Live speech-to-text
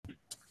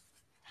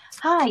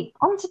Hi,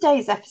 on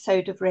today's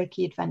episode of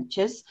Reiki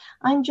Adventures,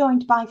 I'm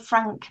joined by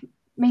Frank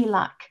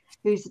Milak,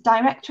 who's the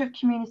Director of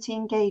Community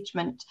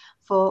Engagement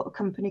for a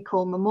company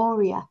called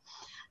Memoria.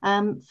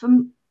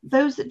 For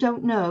those that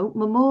don't know,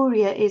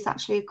 Memoria is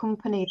actually a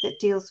company that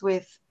deals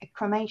with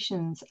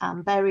cremations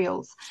and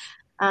burials.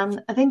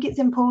 And I think it's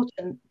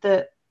important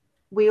that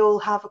we all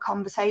have a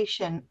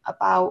conversation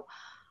about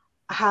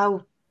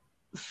how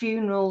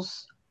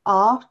funerals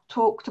are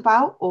talked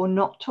about or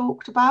not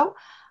talked about,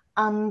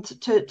 and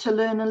to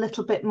learn a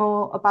little bit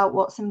more about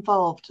what's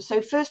involved.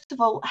 So first of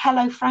all,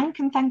 hello Frank,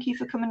 and thank you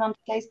for coming on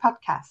today's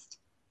podcast.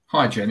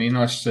 Hi Jenny,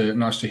 nice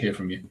to hear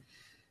from you.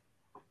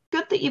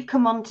 Good that you've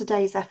come on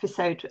today's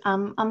episode.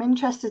 I'm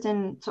interested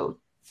in sort of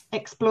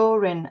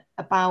exploring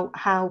about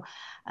how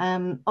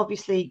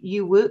obviously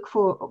you work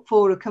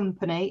for a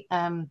company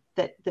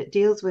that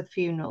deals with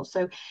funerals.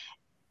 So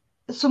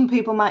some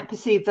people might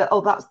perceive that,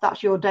 oh,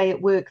 that's your day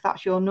at work,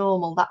 that's your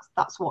normal,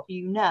 that's what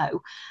you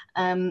know.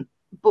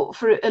 But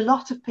for a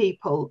lot of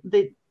people,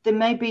 they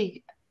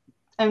maybe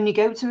only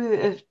go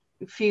to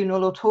a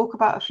funeral or talk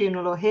about a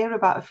funeral or hear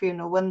about a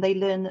funeral when they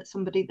learn that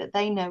somebody that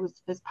they know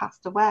has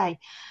passed away.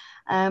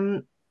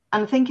 And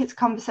I think it's a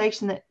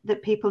conversation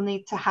that people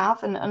need to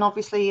have. And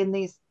obviously in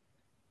these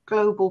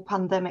global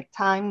pandemic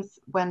times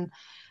when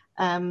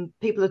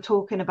people are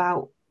talking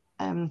about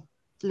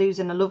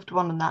losing a loved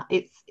one and that,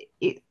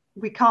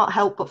 we can't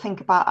help but think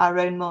about our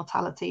own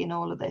mortality in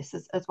all of this,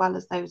 as well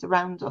as those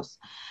around us.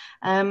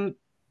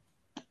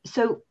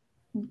 So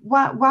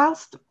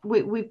whilst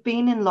we've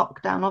been in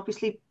lockdown,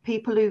 obviously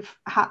people who've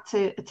had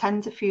to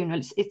attend a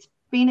funeral, it's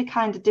been a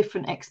kind of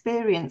different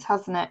experience,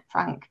 hasn't it,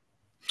 Frank?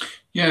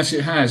 Yes,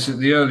 it has. At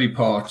the early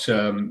part,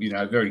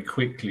 very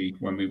quickly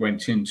when we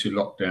went into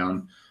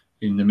lockdown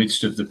in the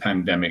midst of the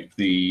pandemic,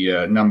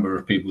 the number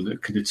of people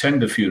that could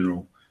attend a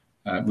funeral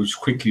was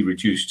quickly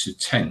reduced to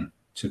 10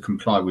 to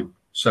comply with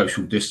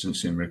social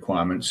distancing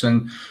requirements.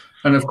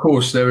 And of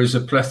course, there is a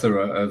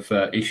plethora of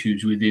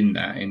issues within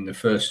that. In the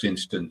first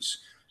instance,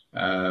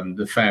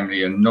 the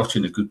family are not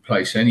in a good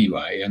place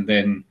anyway. And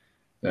then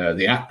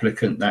the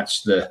applicant,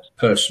 that's the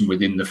person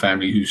within the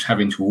family who's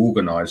having to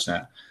organise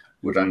that,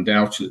 would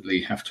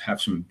undoubtedly have to have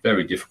some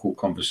very difficult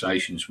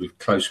conversations with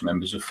close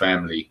members of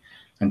family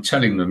and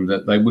telling them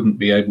that they wouldn't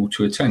be able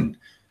to attend,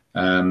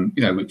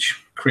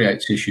 which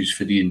creates issues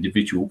for the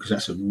individual because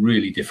that's a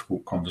really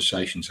difficult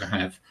conversation to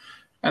have.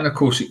 And of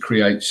course, it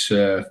creates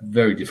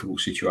very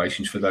difficult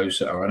situations for those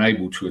that are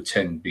unable to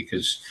attend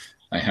because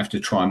they have to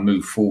try and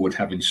move forward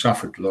having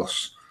suffered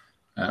loss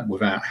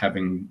without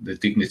having the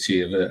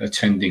dignity of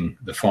attending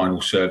the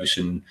final service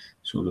and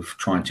sort of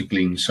trying to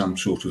glean some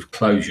sort of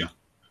closure.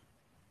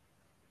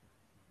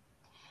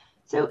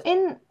 So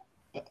in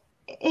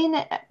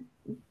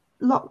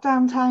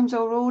lockdown times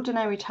or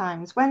ordinary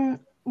times, when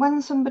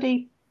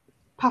somebody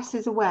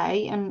passes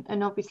away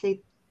and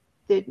obviously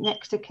the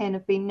next of kin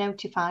have been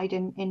notified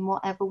in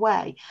whatever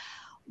way,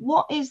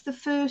 what is the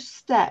first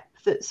step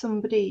that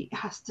somebody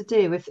has to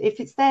do if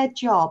it's their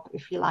job,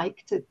 if you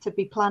like, to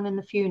be planning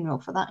the funeral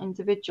for that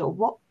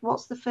individual?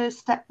 What's the first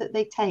step that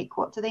they take?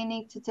 What do they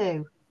need to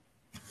do?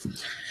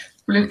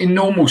 Well, in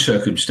normal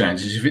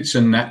circumstances, if it's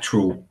a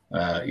natural,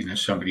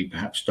 somebody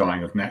perhaps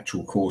dying of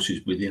natural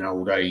causes within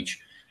old age,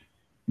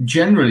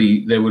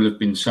 generally there will have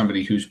been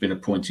somebody who's been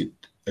appointed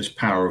as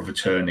power of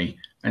attorney,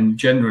 and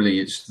generally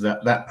it's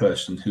that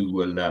person who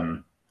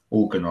will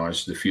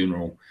organise the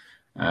funeral.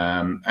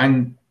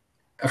 And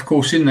of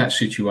course, in that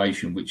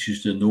situation, which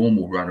is the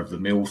normal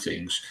run-of-the-mill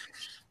things,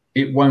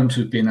 it won't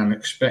have been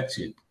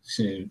unexpected.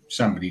 So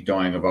somebody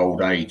dying of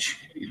old age,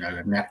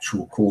 a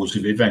natural cause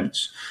of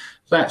events.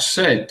 That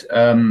said,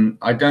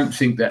 I don't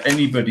think that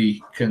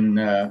anybody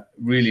can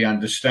really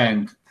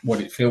understand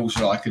what it feels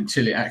like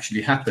until it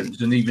actually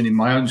happens. And even in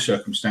my own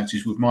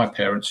circumstances with my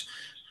parents,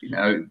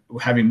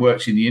 having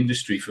worked in the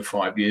industry for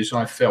 5 years,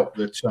 I felt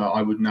that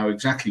I would know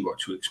exactly what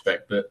to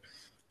expect. But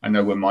I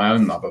know when my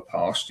own mother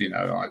passed,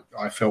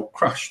 I felt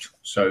crushed.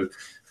 So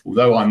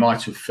although I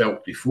might have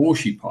felt before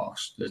she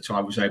passed that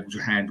I was able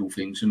to handle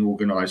things and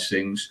organise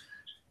things,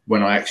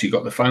 when I actually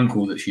got the phone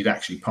call that she'd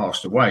actually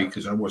passed away,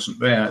 because I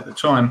wasn't there at the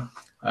time,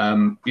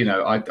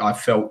 I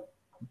felt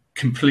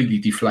completely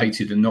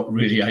deflated and not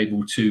really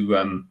able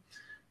to,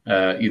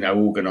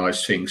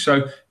 organise things.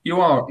 So you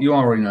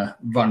are in a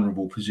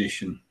vulnerable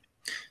position.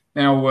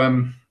 Now,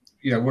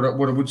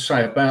 what I would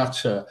say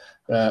about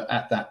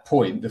at that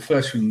point, the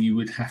first thing you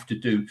would have to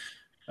do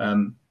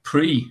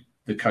pre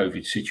the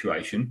COVID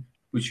situation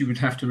was you would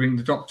have to ring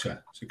the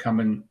doctor to come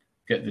and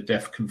get the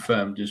death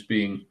confirmed as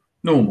being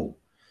normal.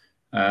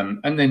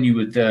 And then you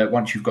would,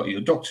 once you've got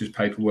your doctor's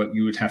paperwork,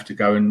 you would have to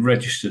go and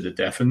register the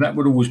death. And that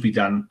would always be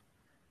done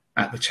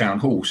at the town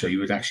hall. So you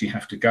would actually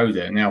have to go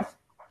there. Now,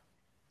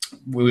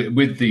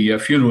 with the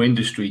funeral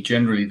industry,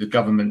 generally the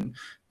government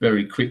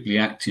very quickly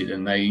acted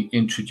and they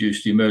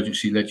introduced the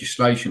emergency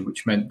legislation,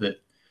 which meant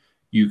that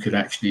you could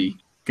actually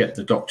get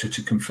the doctor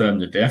to confirm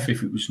the death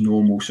if it was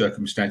normal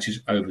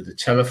circumstances over the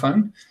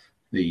telephone.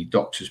 The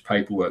doctor's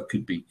paperwork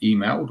could be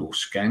emailed or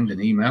scanned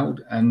and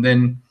emailed. And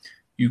then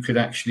you could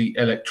actually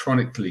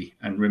electronically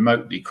and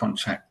remotely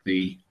contact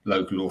the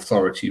local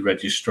authority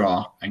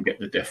registrar and get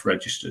the death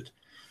registered.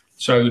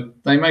 So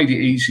they made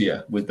it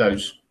easier with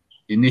those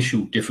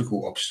initial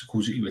difficult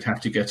obstacles that you would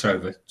have to get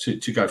over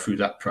to go through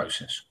that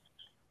process.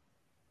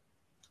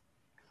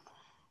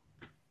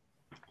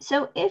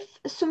 So if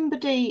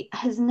somebody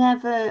has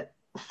never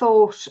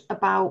thought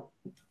about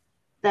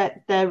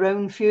their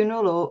own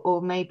funeral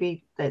or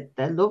maybe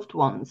their loved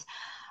ones,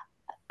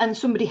 and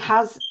somebody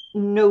has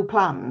no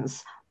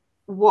plans,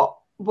 what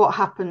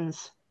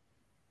happens?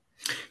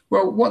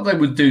 Well, what they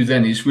would do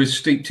then is we're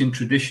steeped in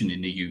tradition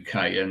in the UK,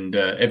 and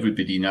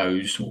everybody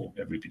knows, or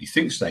everybody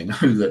thinks they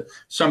know, that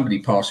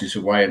somebody passes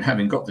away, and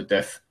having got the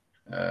death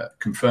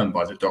confirmed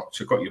by the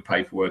doctor, got your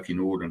paperwork in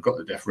order and got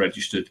the death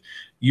registered,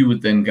 you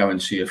would then go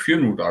and see a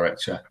funeral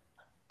director,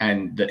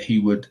 and that he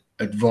would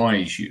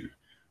advise you,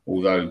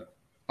 although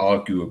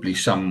arguably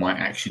some might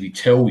actually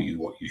tell you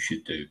what you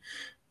should do.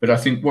 But I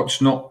think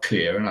what's not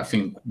clear, and I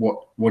think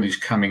what is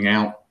coming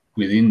out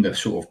within the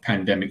sort of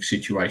pandemic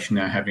situation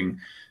now, having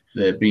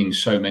there been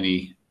so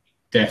many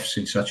deaths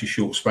in such a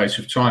short space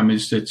of time,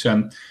 is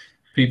that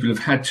people have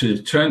had to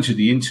turn to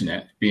the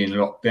internet, being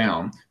locked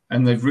down,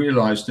 and they've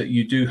realised that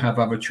you do have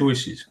other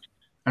choices.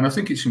 And I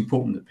think it's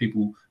important that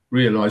people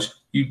realise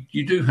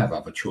you do have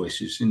other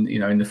choices. In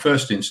the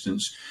first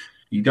instance,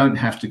 you don't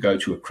have to go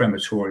to a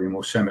crematorium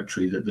or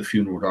cemetery that the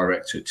funeral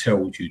director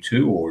tells you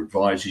to or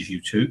advises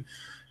you to.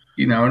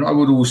 And I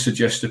would always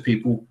suggest to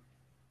people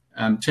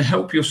to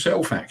help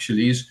yourself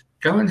actually is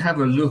go and have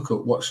a look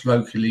at what's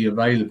locally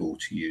available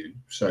to you.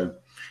 So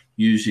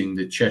using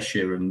the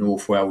Cheshire and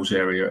North Wales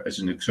area as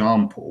an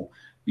example,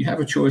 you have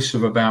a choice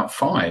of about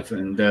 5.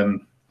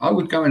 And I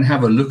would go and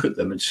have a look at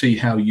them and see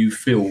how you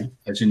feel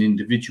as an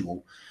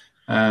individual.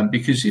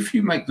 Because if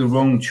you make the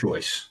wrong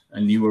choice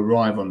and you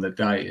arrive on the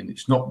day and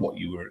it's not what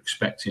you were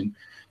expecting,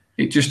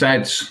 it just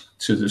adds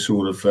to the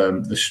sort of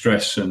the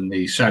stress and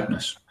the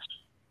sadness.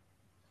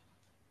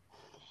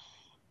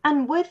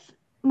 And with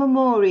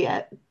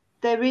Memoria,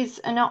 there is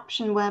an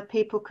option where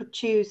people could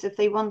choose if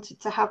they wanted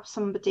to have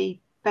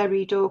somebody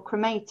buried or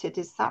cremated.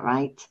 Is that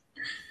right?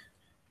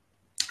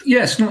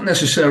 Yes, not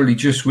necessarily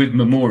just with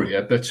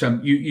Memoria, but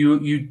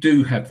you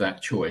do have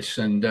that choice.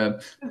 And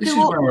this is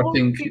where I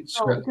think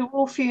do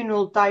all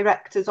funeral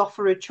directors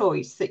offer a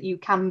choice that you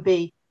can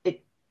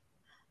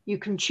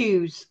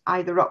choose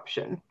either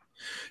option?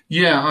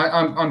 Yeah,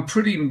 I'm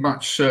pretty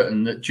much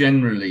certain that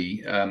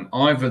generally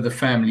either the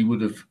family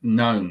would have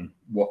known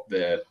what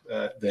their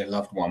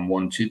loved one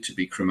wanted to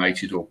be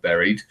cremated or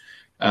buried.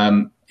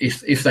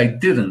 If they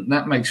didn't,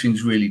 that makes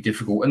things really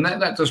difficult. And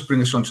that does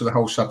bring us onto the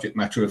whole subject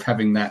matter of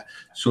having that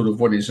sort of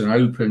what is an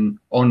open,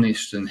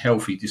 honest and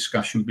healthy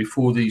discussion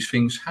before these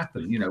things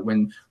happen.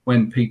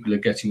 When people are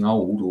getting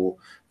old or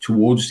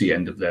towards the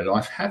end of their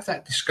life, have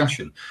that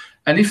discussion.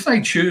 And if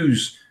they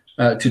choose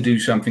to do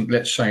something,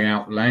 let's say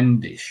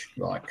outlandish,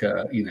 like,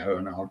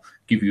 and I'll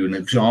give you an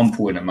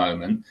example in a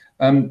moment,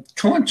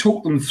 try and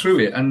talk them through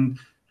it and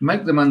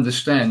make them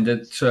understand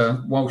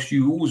that whilst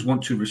you always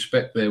want to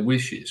respect their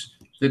wishes,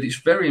 that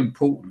it's very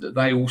important that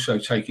they also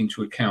take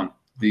into account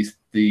the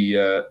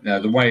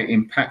way it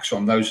impacts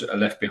on those that are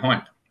left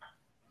behind.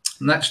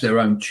 And that's their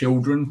own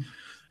children,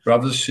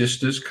 brothers,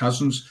 sisters,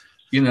 cousins,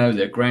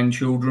 their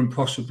grandchildren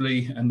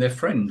possibly, and their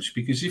friends.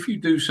 Because if you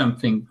do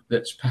something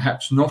that's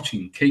perhaps not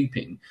in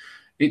keeping,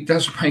 it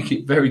does make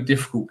it very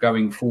difficult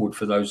going forward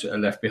for those that are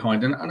left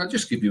behind. And I'll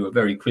just give you a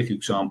very quick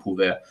example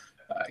there.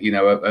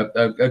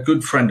 A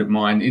good friend of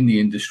mine in the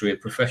industry, a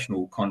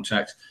professional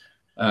contact,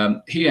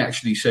 he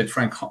actually said,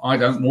 "Frank, I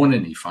don't want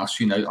any fuss.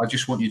 I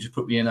just want you to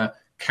put me in a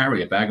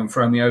carrier bag and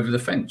throw me over the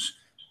fence."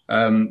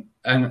 And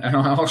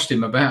I asked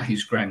him about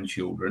his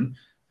grandchildren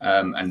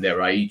and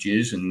their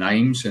ages and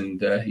names,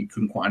 and he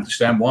couldn't quite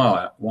understand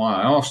why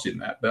I asked him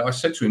that. But I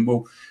said to him,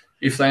 "Well,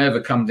 if they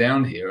ever come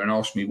down here and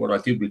ask me what I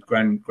did with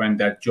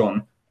Granddad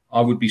John,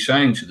 I would be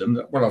saying to them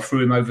that, well, I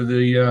threw him over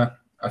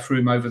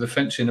the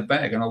fence in a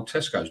bag, an old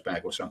Tesco's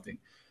bag or something."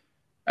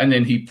 And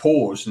then he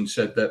paused and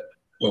said that,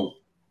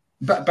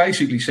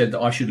 basically said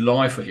that I should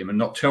lie for him and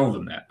not tell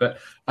them that. But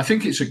I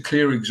think it's a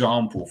clear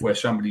example of where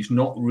somebody's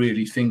not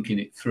really thinking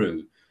it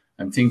through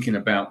and thinking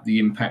about the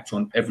impact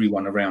on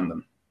everyone around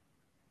them.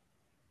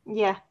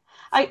 Yeah.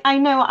 I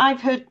know I've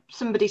heard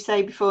somebody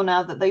say before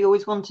now that they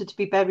always wanted to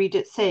be buried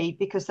at sea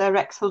because their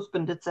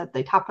ex-husband had said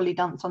they'd happily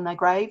dance on their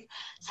grave.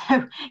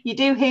 So you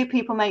do hear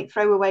people make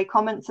throwaway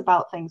comments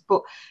about things,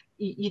 but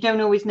you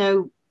don't always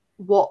know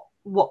what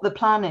the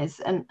plan is,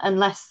 and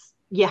unless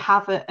you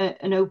have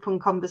an open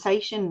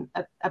conversation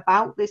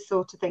about this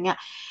sort of thing.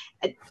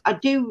 I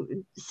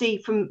do see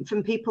from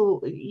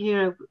people,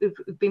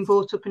 who've been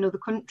brought up in other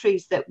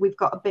countries, that we've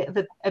got a bit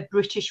of a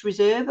British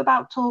reserve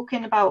about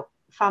talking about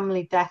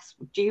family deaths.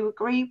 Do you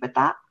agree with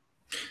that?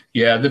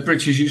 Yeah, the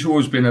British, it's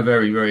always been a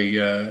very, very,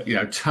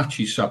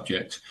 touchy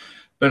subject.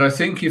 But I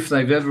think if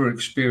they've ever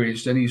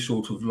experienced any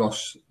sort of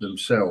loss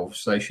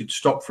themselves, they should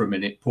stop for a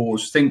minute,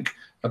 pause, think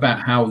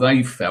about how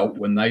they felt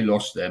when they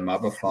lost their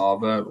mother,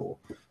 father, or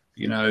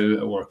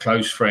a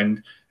close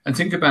friend, and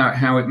think about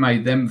how it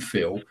made them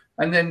feel,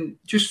 And then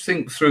just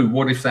think through,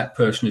 what if that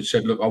person had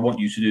said, look, I want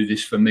you to do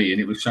this for me,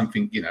 and it was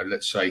something, you know,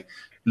 let's say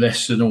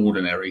less than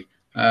ordinary.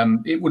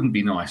 It wouldn't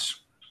be nice.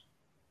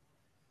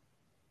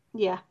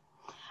 Yeah.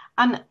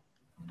 And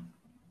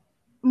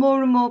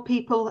more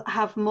people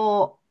have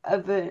more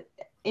of an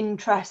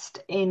interest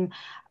in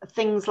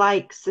things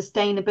like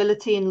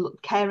sustainability and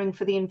caring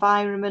for the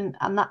environment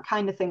and that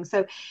kind of thing.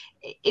 So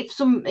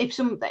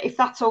if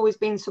that's always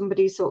been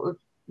somebody's sort of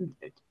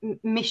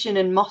mission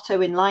and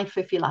motto in life,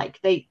 if you like,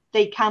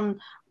 they can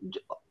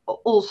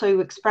also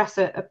express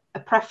a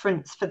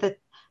preference for the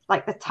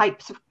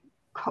types of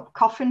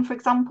coffin, for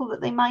example,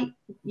 that they might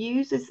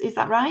use. Is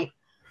that right?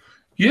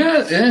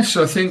 Yes,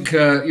 I think,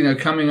 you know,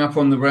 coming up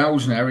on the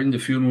rails now in the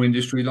funeral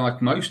industry,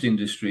 like most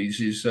industries,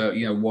 is,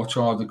 you know, what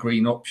are the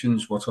green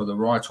options? What are the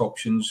right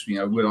options? You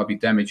know, will I be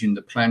damaging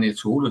the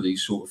planet? All of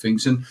these sort of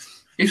things. And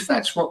if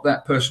that's what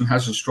that person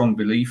has a strong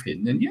belief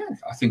in, then yeah,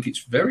 I think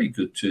it's very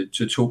good to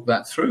talk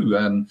that through.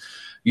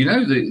 You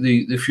know,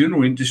 the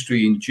funeral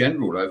industry in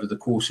general over the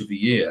course of a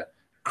year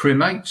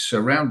cremates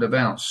around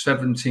about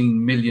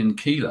 17 million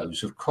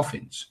kilos of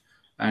coffins.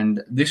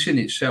 And this in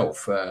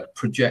itself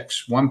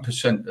projects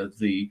 1% of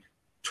the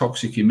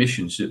toxic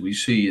emissions that we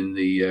see in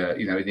the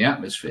you know, in the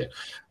atmosphere.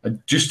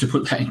 Just to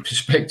put that in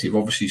perspective,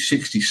 obviously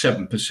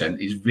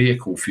 67% is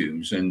vehicle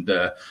fumes and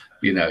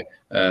you know,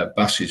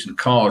 buses and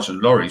cars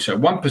and lorries. So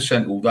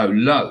 1%, although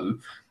low,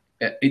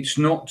 it's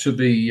not to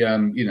be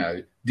you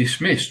know,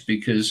 dismissed,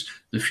 because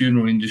the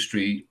funeral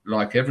industry,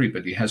 like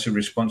everybody, has a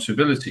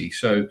responsibility.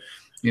 So,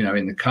 you know,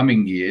 in the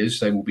coming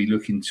years, they will be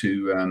looking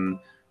to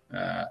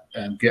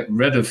get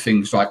rid of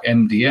things like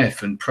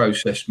MDF and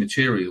processed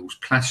materials,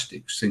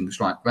 plastics, things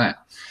like that.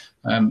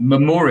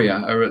 Memoria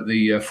are at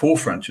the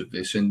forefront of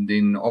this, and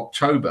in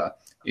October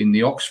in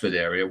the Oxford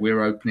area,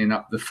 we're opening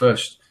up the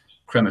first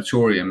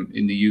crematorium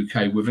in the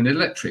UK with an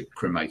electric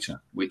cremator,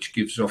 which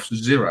gives off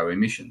 0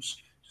 emissions.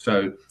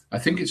 So I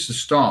think it's the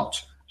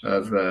start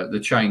of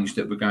the change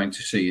that we're going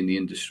to see in the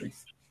industry.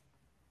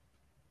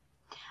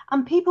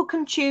 And people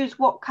can choose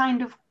what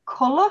kind of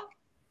colour,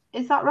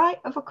 is that right,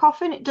 of a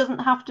coffin? It doesn't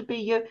have to be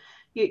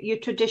your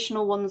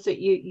traditional ones that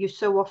you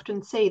so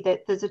often see.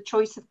 That there's a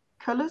choice of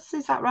colours,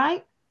 is that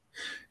right?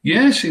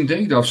 Yes,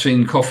 indeed. I've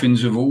seen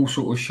coffins of all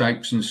sort of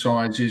shapes and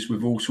sizes,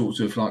 with all sorts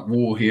of like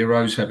war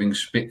heroes having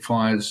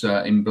Spitfires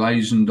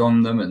emblazoned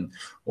on them, and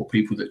or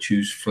people that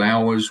choose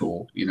flowers,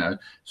 or, you know,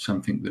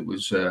 something that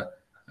was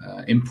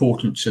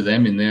important to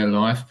them in their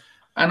life.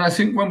 And I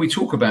think when we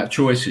talk about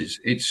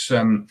choices, it's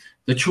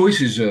the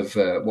choices of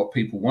what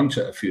people want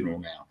at a funeral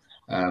now.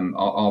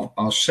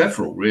 Are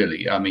several,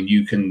 really. I mean,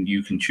 you can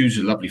choose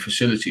a lovely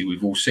facility.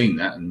 We've all seen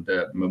that, and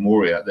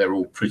Memoria, they're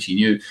all pretty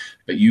new.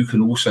 But you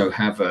can also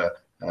have a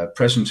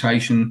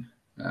presentation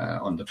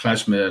on the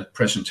plasma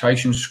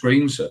presentation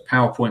screens, a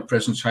PowerPoint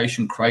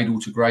presentation, cradle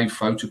to grave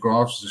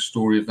photographs, the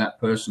story of that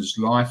person's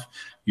life.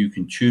 You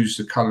can choose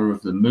the colour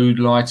of the mood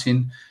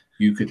lighting.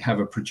 You could have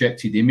a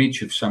projected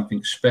image of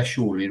something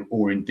special,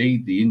 or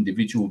indeed the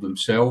individual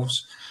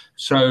themselves.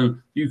 So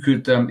you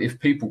could, if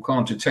people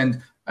can't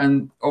attend,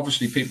 and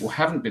obviously people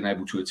haven't been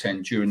able to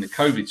attend during the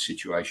COVID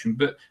situation,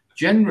 but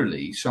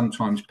generally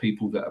sometimes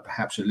people that are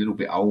perhaps a little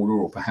bit older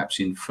or perhaps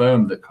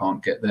infirm that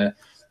can't get there,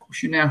 of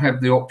course you now have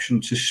the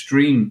option to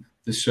stream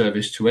the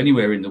service to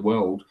anywhere in the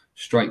world,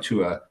 straight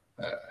to a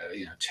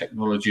you know,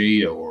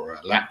 technology or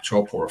a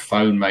laptop or a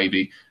phone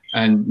maybe,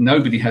 and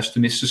nobody has to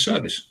miss the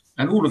service.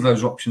 And all of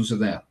those options are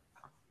there.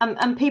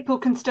 And people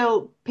can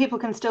still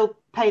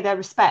pay their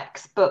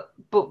respects, but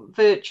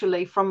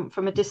virtually from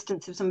a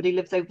distance. If somebody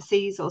lives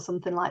overseas or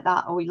something like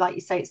that, or like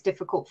you say, it's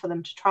difficult for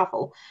them to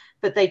travel,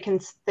 but they can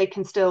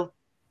still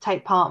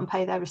take part and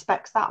pay their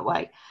respects that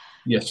way.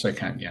 Yes, they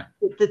can. Yeah,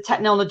 the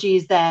technology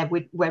is there,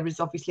 whereas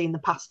obviously in the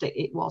past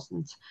it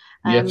wasn't.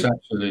 Yes,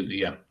 absolutely.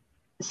 Yeah.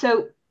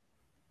 So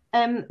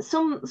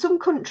some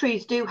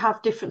countries do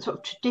have different sort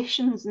of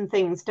traditions and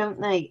things, don't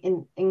they,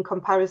 in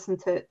comparison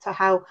to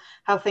how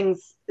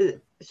things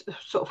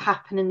sort of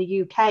happen in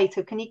the UK.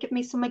 So can you give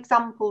me some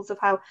examples of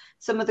how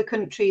some of the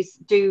countries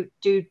do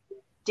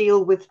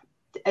deal with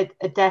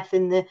a death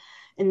in the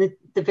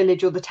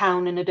village or the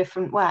town in a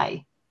different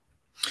way?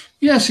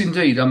 Yes,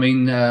 indeed. I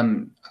mean,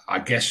 I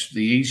guess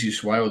the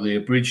easiest way, or the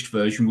abridged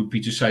version, would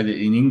be to say that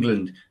in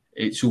England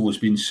it's always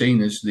been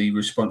seen as the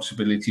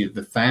responsibility of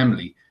the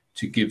family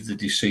to give the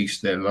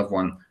deceased, their loved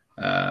one,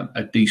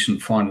 a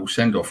decent final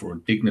send-off or a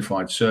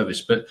dignified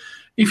service. But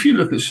if you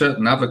look at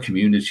certain other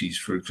communities,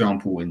 for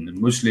example, in the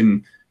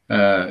Muslim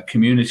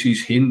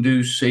communities,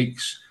 Hindus,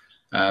 Sikhs,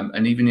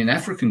 and even in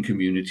African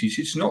communities,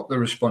 it's not the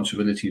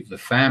responsibility of the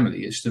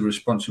family, it's the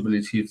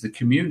responsibility of the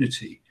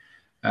community.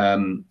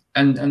 And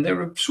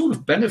there are sort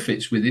of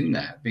benefits within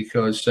that,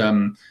 because,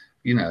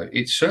 you know,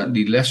 it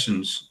certainly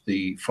lessens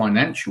the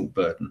financial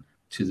burden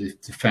to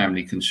the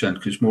family concerned,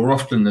 because more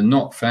often than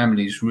not,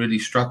 families really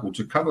struggle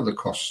to cover the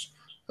costs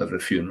of a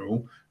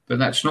funeral. But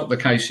that's not the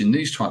case in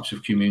these types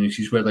of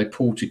communities, where they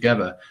pull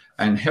together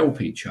and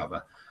help each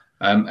other.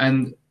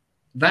 And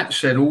that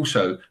said,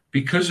 also,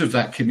 because of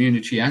that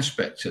community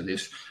aspect to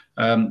this,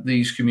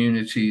 these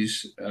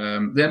communities,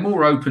 they're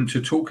more open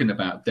to talking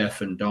about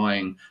death and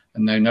dying,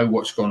 and they know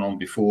what's gone on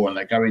before, and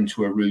they go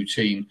into a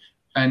routine,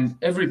 and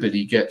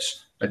everybody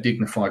gets a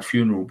dignified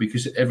funeral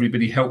because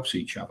everybody helps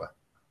each other.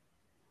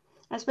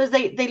 I suppose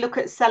they look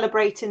at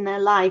celebrating their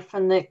life,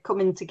 and they're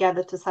coming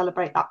together to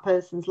celebrate that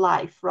person's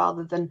life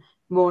rather than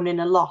mourning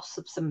a loss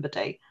of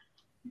somebody.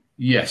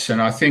 Yes,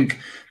 and I think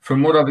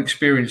from what I've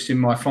experienced in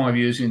my 5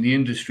 years in the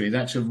industry,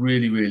 that's a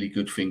really, really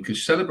good thing,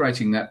 because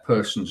celebrating that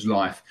person's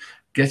life,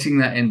 getting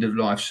that end of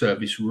life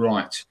service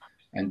right,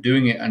 and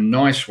doing it a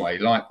nice way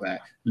like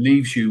that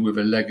leaves you with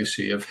a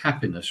legacy of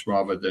happiness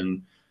rather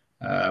than,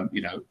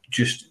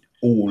 just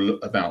all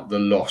about the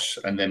loss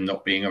and them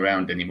not being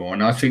around anymore.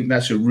 And I think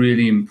that's a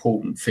really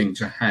important thing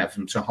to have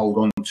and to hold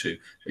on to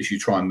as you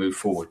try and move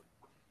forward.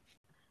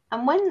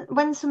 And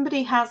when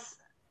somebody has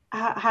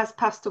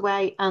passed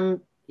away and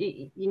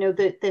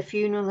their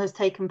funeral has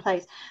taken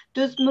place,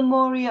 does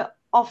Memoria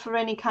offer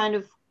any kind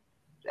of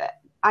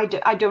I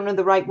don't know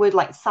the right word,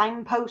 like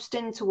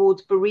signposting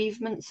towards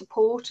bereavement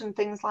support and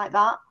things like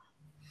that?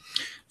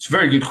 It's a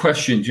very good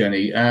question,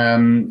 Jenny. I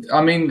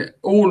mean,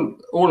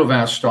 all of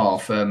our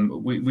staff,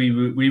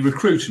 we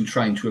recruit and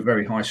train to a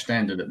very high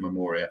standard at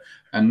Memoria,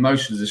 and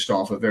most of the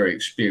staff are very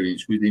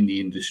experienced within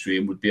the industry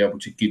and would be able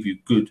to give you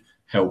good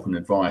help and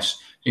advice.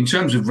 In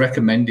terms of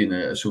recommending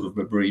a sort of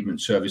a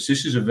bereavement service,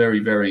 this is a very,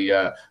 very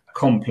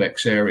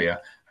complex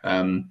area.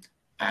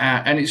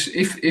 And it's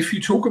if you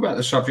talk about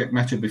the subject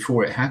matter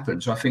before it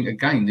happens, I think,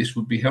 again, this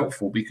would be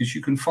helpful because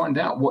you can find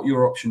out what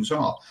your options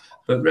are.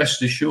 But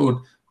rest assured,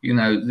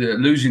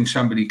 losing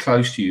somebody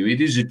close to you,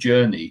 it is a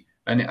journey,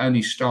 and it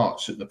only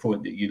starts at the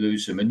point that you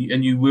lose them. And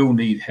you will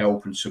need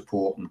help and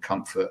support and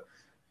comfort,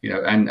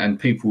 and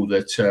people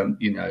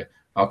that,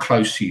 are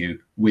close to you,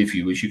 with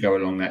you as you go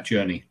along that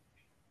journey.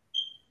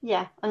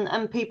 Yeah,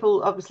 and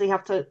people obviously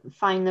have to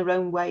find their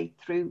own way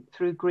through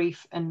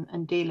grief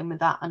and dealing with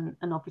that.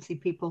 And obviously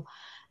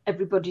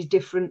everybody's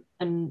different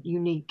and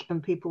unique,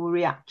 and people will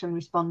react and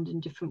respond in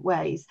different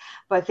ways.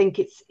 But I think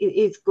it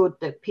is good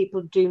that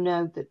people do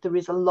know that there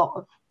is a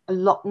lot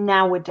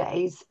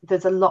nowadays.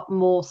 There's a lot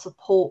more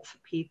support for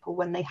people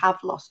when they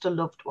have lost a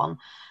loved one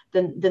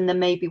than there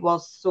maybe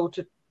was sort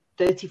of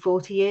 30,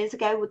 40 years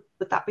ago.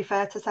 Would that be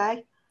fair to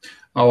say?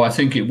 Oh, I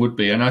think it would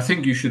be. And I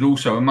think you should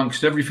also,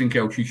 amongst everything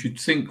else, you should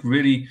think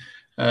really,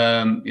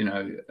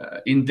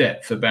 in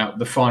depth about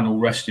the final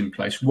resting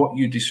place, what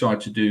you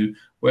decide to do,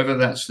 whether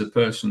that's the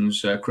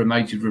person's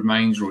cremated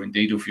remains or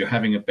indeed if you're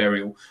having a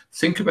burial.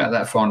 Think about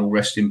that final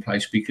resting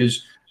place,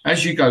 because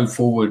as you go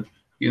forward,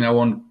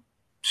 on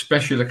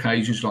special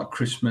occasions like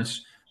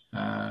Christmas,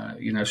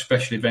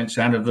 special events,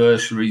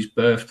 anniversaries,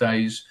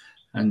 birthdays,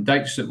 and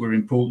dates that were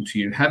important to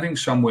you, having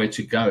somewhere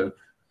to go,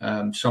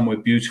 somewhere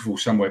beautiful,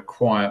 somewhere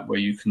quiet where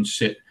you can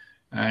sit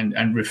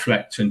and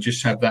reflect and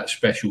just have that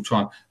special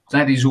time.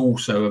 That is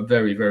also a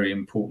very, very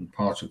important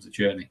part of the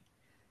journey.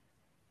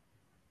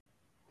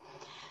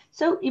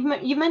 So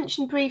you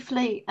mentioned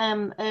briefly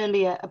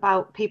earlier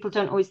about people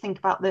don't always think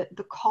about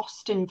the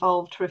cost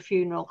involved for a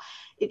funeral.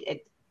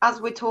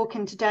 As we're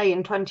talking today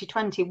in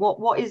 2020,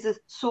 what is a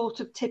sort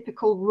of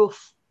typical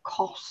rough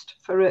cost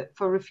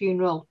for a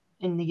funeral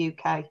in the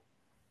UK?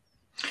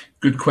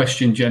 Good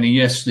question, Jenny.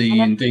 Yes,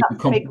 indeed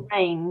the big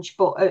range,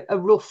 but a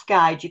rough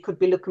guide, you could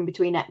be looking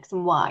between X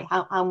and Y.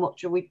 How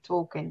much are we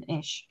talking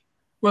ish?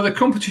 Well, the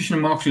Competition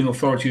and Marketing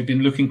Authority have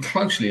been looking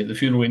closely at the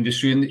funeral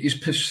industry, and it is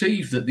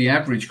perceived that the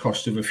average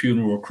cost of a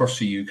funeral across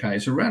the UK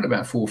is around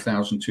about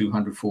 £4,200,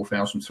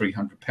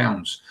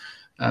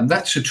 £4,300.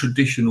 That's a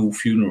traditional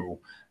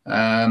funeral,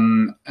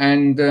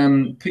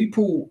 and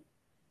people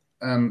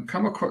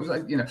come across.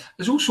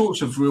 There's all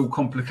sorts of real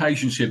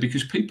complications here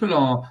because people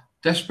are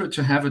desperate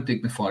to have a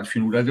dignified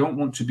funeral. They don't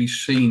want to be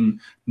seen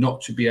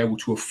not to be able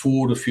to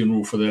afford a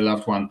funeral for their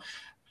loved one.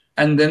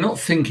 And they're not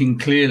thinking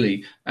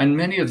clearly. And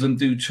many of them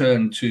do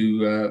turn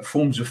to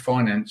forms of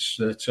finance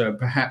that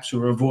perhaps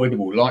are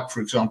avoidable, like,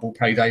 for example,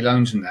 payday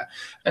loans and that.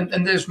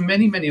 And there's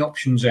many, many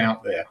options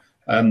out there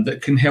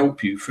that can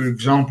help you. For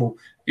example,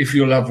 if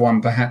your loved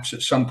one, perhaps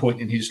at some point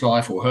in his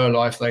life or her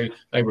life,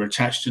 they were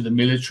attached to the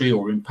military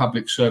or in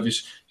public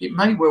service, it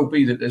may well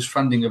be that there's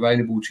funding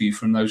available to you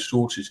from those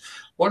sources.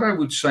 What I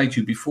would say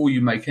to you before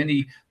you make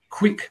any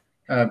quick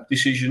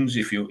decisions,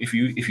 if you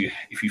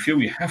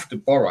feel you have to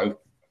borrow,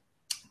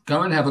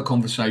 go and have a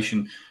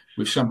conversation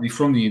with somebody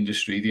from the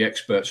industry, the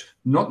experts,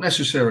 not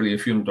necessarily a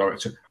funeral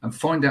director, and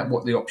find out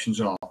what the options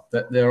are,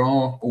 that there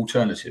are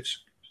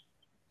alternatives.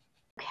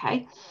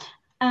 Okay.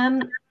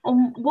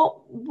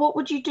 What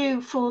would you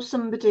do for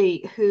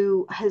somebody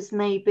who has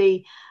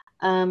maybe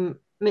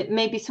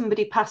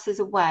somebody passes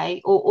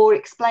away, or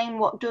explain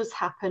what does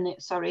happen?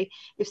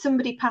 If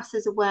somebody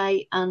passes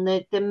away and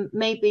they're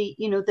maybe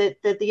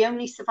they're the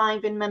only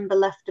surviving member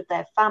left of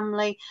their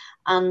family,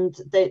 and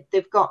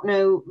they've got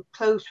no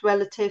close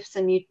relatives,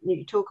 and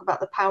you talk about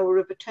the power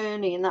of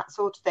attorney and that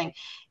sort of thing.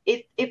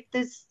 If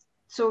there's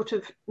sort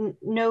of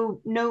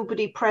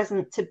nobody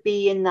present to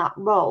be in that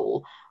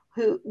role,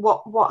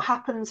 what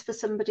happens for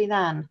somebody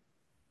then?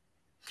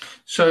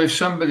 So if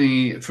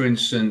somebody, for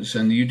instance,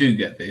 and you do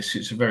get this,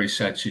 it's a very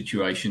sad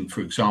situation.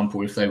 For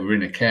example, if they were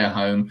in a care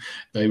home,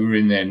 they were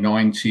in their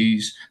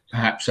 90s,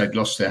 perhaps they'd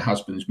lost their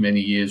husbands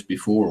many years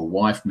before, or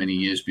wife many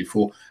years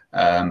before,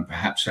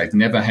 perhaps they'd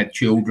never had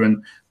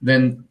children,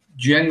 then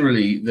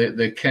generally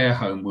the care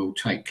home will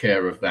take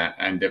care of that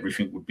and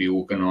everything would be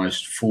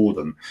organised for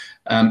them.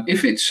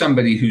 If it's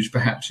somebody who's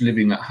perhaps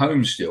living at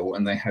home still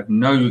and they have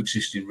no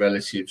existing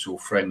relatives or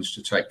friends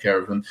to take care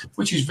of them,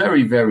 which is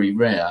very, very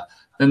rare,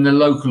 then the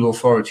local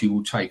authority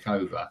will take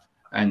over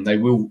and they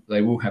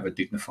will have a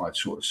dignified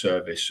sort of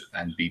service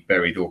and be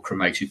buried or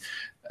cremated.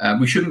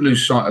 We shouldn't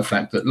lose sight of the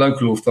fact that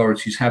local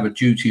authorities have a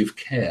duty of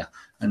care,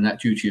 and that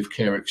duty of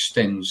care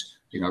extends,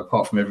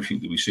 apart from everything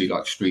that we see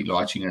like street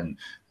lighting and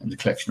the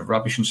collection of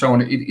rubbish and so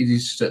on, it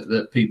is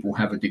that people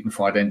have a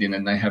dignified ending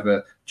and they have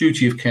a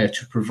duty of care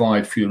to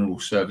provide funeral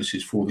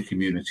services for the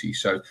community.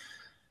 So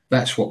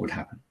that's what would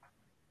happen.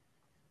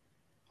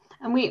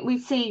 And we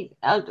see,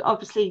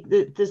 obviously,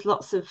 there's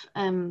lots of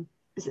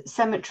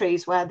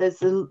cemeteries where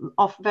there's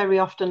very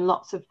often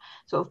lots of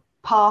sort of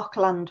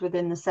parkland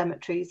within the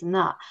cemeteries and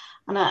that.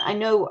 And I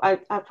know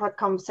I've had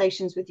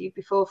conversations with you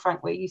before,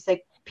 Frank, where you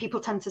say people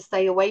tend to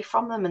stay away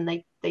from them and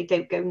they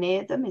don't go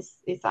near them. Is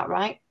that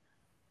right?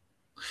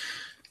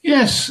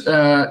 Yes,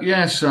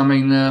 yes. I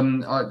mean,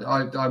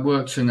 I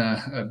worked in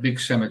a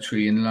big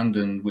cemetery in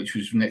London, which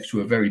was next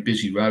to a very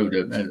busy road,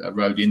 a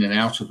road in and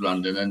out of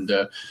London. And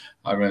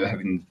I remember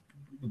having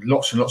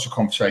lots and lots of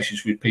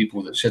conversations with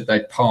people that said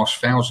they'd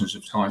passed thousands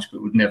of times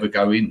but would never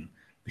go in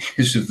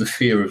because of the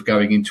fear of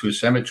going into a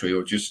cemetery,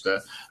 or just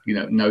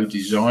no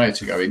desire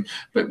to go in.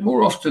 But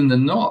more often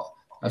than not,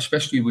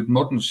 especially with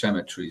modern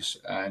cemeteries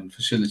and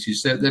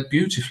facilities, they're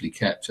beautifully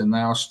kept and they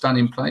are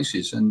stunning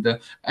places and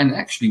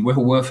actually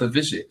well worth a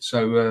visit.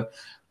 So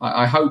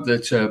I hope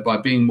that by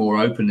being more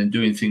open and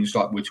doing things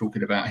like we're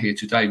talking about here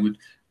today would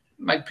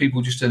make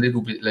people just a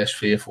little bit less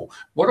fearful.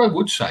 What I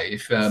would say,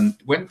 if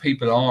when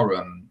people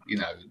are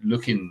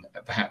looking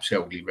at perhaps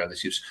elderly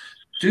relatives,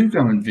 do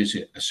go and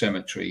visit a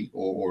cemetery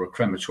or a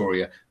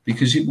crematoria,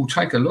 because it will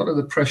take a lot of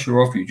the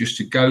pressure off you just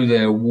to go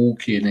there,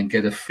 walk in and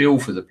get a feel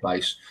for the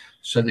place,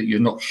 so that you're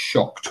not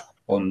shocked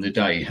on the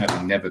day,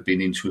 having never been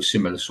into a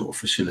similar sort of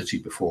facility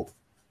before.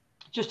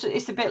 Just,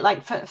 it's a bit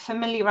like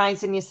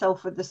familiarising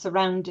yourself with the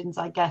surroundings,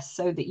 I guess,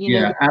 so that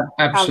you know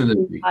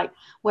absolutely, like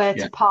where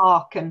to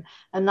park and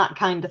that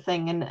kind of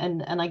thing.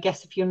 And I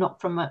guess if you're not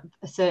from a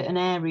certain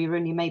area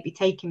and you may be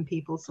taking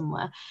people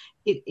somewhere,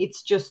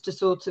 it's just to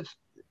sort of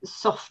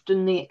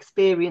soften the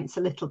experience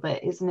a little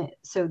bit, isn't it?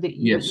 So that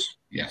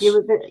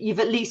you've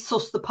at least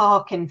sussed the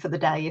parking for the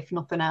day, if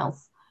nothing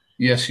else.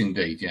 Yes,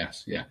 indeed.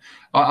 Yes. Yeah.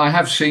 I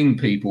have seen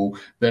people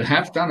that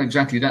have done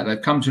exactly that.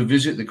 They've come to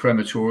visit the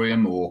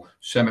crematorium or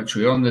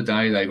cemetery on the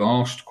day. They've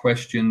asked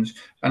questions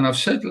and I've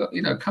said, look,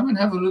 come and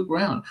have a look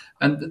round.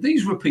 And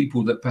these were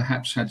people that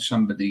perhaps had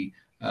somebody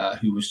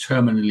who was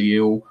terminally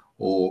ill,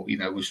 or,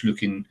 was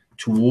looking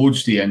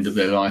towards the end of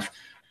their life,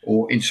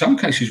 or in some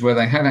cases where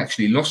they had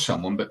actually lost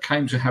someone, but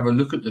came to have a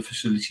look at the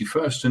facility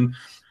first. And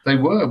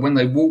when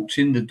they walked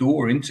in the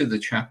door into the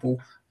chapel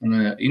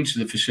and into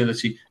the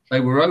facility, they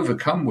were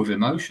overcome with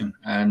emotion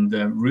and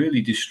really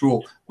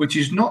distraught, which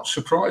is not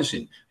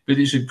surprising, but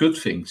is a good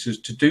thing. So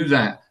to do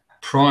that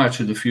prior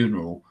to the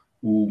funeral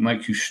will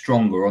make you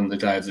stronger on the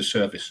day of the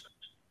service.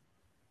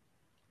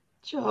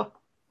 Sure.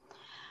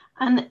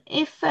 And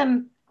if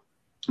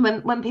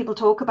when people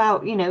talk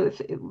about,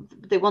 if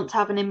they want to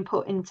have an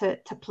input into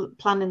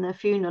planning their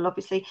funeral,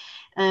 obviously,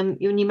 when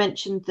you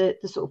mentioned the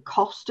sort of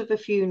cost of a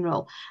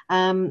funeral,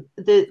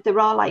 there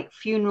are like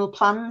funeral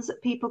plans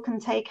that people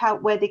can take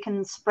out where they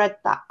can spread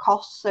that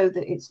cost so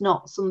that it's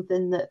not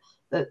something that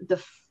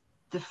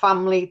the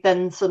family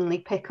then suddenly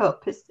pick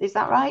up. Is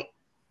that right?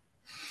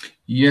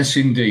 Yes,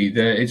 indeed.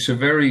 It's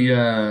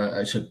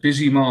a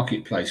busy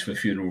marketplace for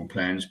funeral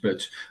plans,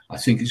 but I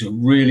think it's a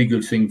really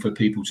good thing for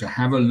people to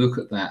have a look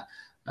at that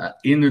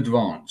in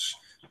advance,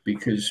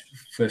 because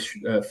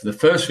the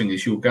first thing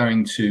is you're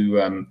going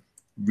to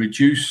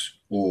reduce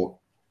or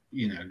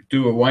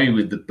do away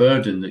with the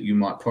burden that you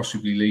might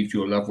possibly leave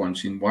your loved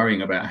ones in,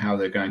 worrying about how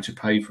they're going to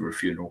pay for a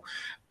funeral.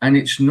 And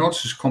it's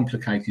not as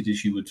complicated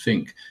as you would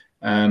think.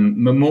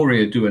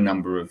 Memoria do a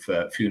number of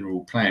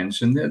funeral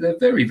plans, and they're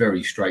very,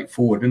 very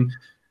straightforward. And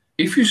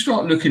if you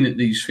start looking at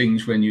these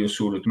things when you're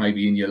sort of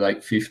maybe in your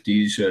late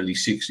 50s, early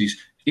 60s,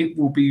 it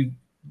will be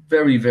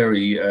very,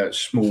 very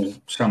small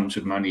sums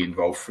of money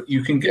involved.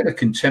 You can get a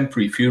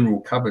contemporary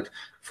funeral covered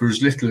for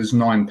as little as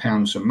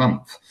 £9 a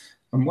month.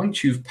 And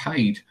once you've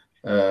paid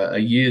a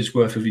year's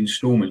worth of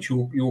instalments,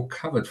 you're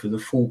covered for the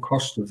full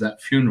cost of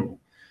that funeral.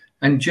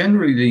 And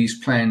generally, these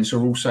plans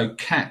are also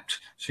capped,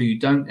 so you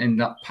don't end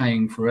up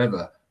paying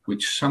forever,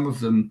 which some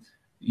of them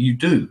you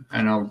do.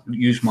 And I'll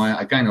use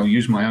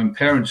my own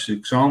parents'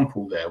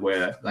 example there,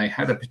 where they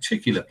had a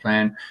particular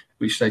plan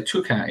which they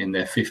took out in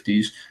their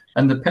 50s,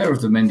 and the pair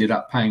of them ended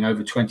up paying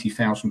over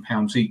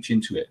 £20,000 each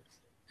into it.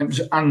 It was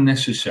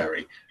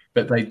unnecessary,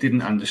 but they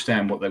didn't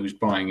understand what they was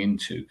buying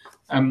into.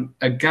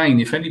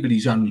 Again, if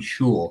anybody's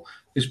unsure,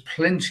 There's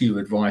plenty of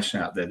advice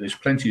out there. There's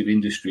plenty of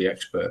industry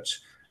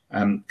experts.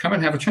 Come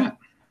and have a chat.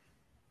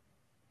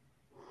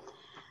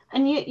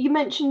 And you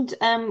mentioned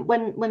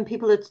when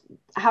people are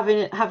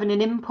having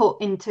an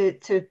input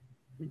into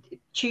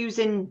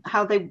choosing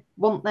how they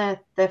want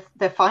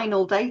their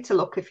final day to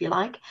look, if you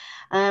like.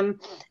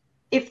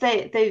 If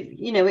they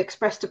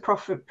expressed a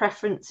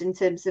preference in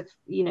terms of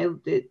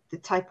the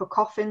type of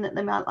coffin that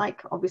they might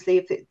like, obviously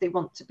if they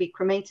want to be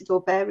cremated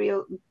or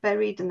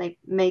buried, and they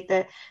made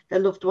their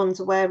loved ones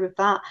aware of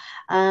that,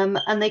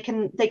 and they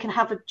can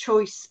have a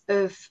choice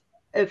of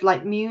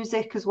like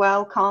music as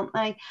well, can't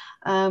they?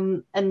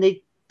 And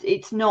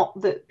it's not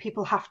that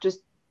people have to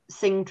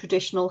sing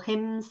traditional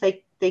hymns.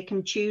 They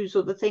can choose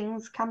other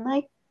things, can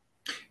they?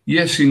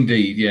 Yes,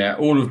 indeed. Yeah,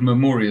 all of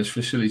Memoria's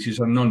facilities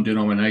are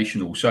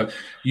non-denominational, so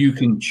you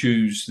can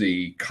choose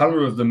the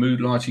colour of the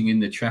mood lighting in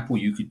the chapel.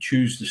 You could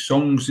choose the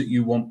songs that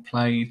you want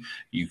played.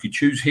 You could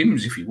choose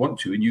hymns if you want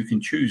to, and you can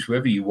choose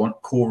whether you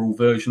want choral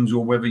versions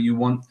or whether you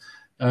want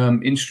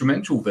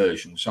instrumental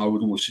versions. I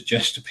would always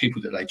suggest to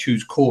people that they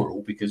choose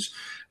choral because,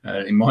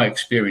 in my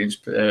experience,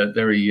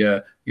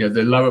 the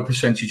lower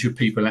percentage of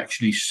people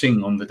actually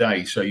sing on the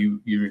day. So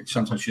you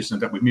sometimes just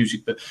end up with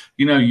music, but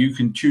you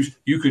can choose.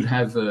 You could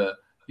have the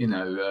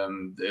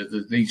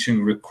lead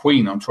singer of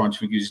Queen, I'm trying to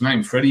forget his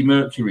name, Freddie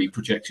Mercury,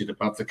 projected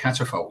above the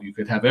catafalque. You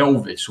could have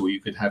Elvis, or you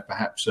could have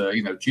perhaps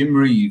Jim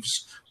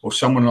Reeves or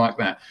someone like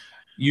that.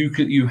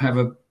 You have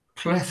a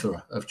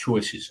plethora of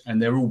choices,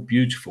 and they're all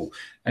beautiful.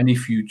 And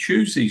if you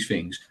choose these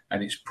things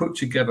and it's put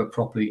together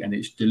properly and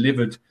it's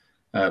delivered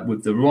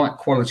with the right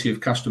quality of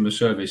customer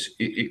service,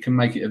 it can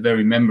make it a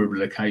very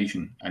memorable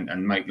occasion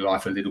and make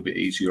life a little bit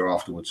easier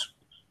afterwards.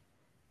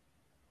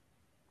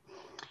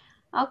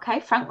 Okay,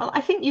 Frank. Well,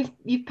 I think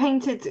you've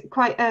painted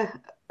quite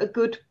a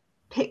good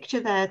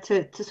picture there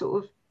to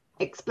sort of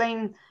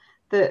explain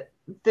that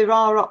there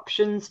are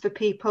options for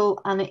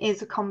people, and it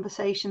is a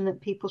conversation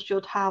that people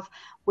should have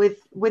with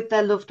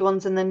their loved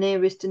ones and their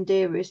nearest and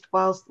dearest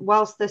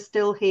whilst they're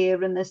still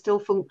here and they're still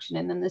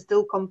functioning and they're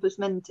still compos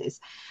mentis,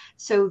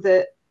 so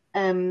that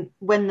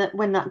when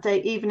that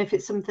day, even if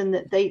it's something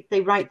that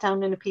they write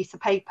down in a piece of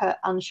paper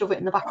and shove it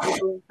in the back of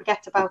the room and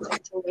forget about it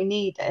until they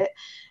need it,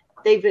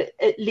 they've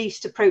at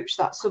least approached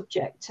that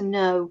subject to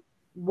know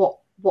what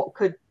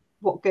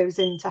goes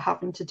into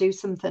having to do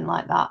something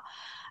like that.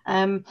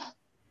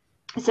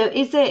 So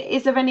is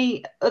there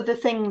any other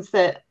things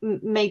that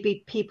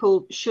maybe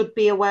people should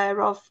be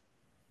aware of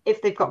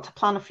if they've got to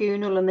plan a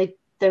funeral and they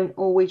don't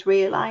always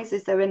realise?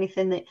 Is there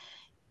anything that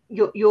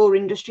your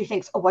industry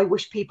thinks, oh, I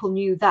wish people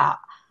knew that?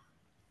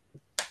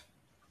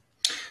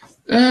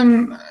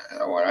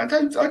 I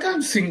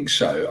don't think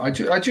so. I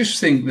just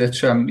think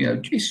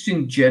that just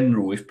in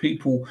general, if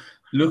people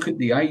look at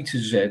the A to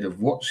Z of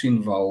what's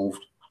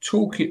involved,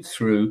 talk it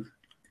through,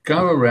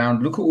 go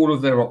around, look at all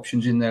of their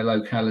options in their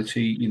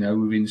locality,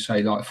 within,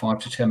 say, like 5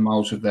 to 10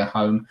 miles of their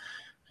home,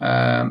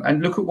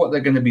 and look at what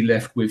they're going to be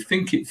left with,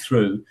 think it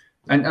through,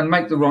 and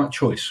make the right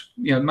choice.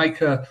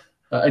 Make an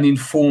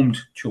informed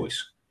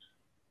choice.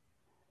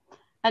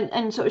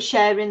 And sort of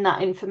sharing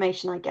that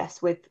information, I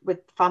guess, with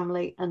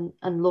family and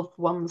loved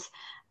ones.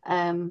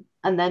 And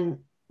then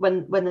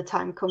when the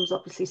time comes,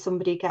 obviously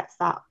somebody gets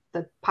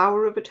the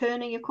power of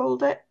attorney, you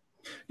called it?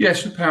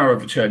 Yes, the power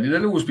of attorney.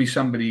 There'll always be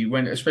somebody,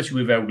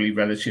 especially with elderly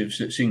relatives,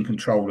 that's in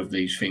control of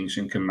these things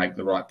and can make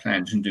the right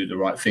plans and do the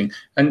right thing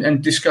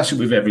and discuss it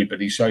with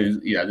everybody. So,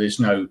 there's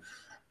no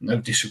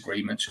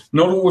disagreement.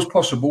 Not always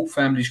possible.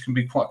 Families can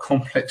be quite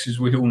complex, as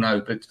we all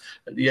know. But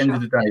at the end of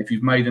the day, if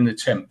you've made an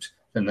attempt,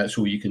 then that's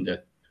all you can do.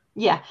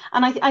 Yeah,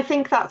 and I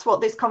think that's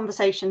what this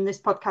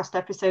podcast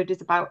episode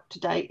is about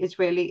today,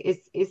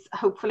 is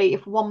hopefully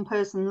if one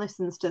person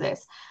listens to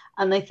this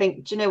and they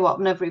think, do you know what,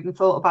 I've never even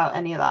thought about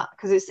any of that,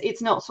 because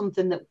it's not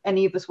something that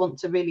any of us want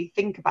to really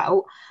think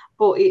about,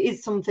 but it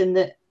is something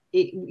that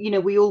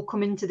we all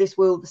come into this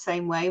world the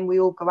same way and we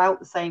all go out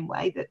the same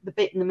way. That the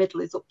bit in the middle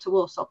is up to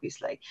us,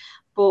 obviously,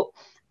 but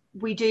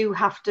we do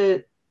have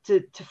to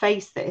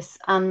face this,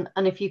 and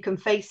if you can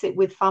face it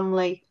with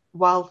family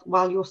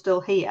while you're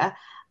still here,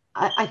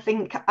 I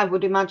think I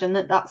would imagine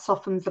that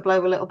softens the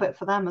blow a little bit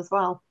for them as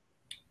well.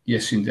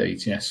 Yes,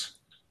 indeed. Yes.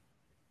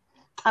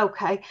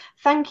 Okay.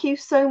 Thank you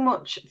so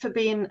much for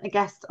being a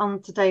guest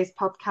on today's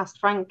podcast,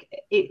 Frank.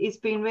 It's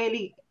been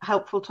really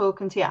helpful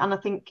talking to you, and I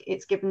think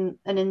it's given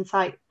an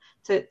insight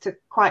to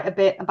quite a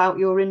bit about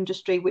your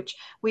industry, which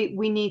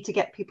we need to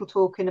get people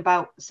talking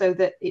about, so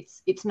that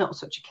it's not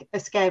such a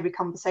scary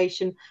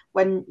conversation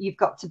when you've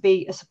got to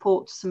be a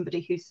support to somebody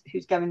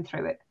who's going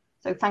through it.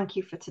 So thank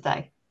you for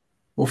today.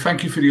 Well,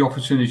 thank you for the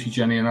opportunity,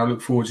 Jenny, and I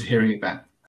look forward to hearing it back.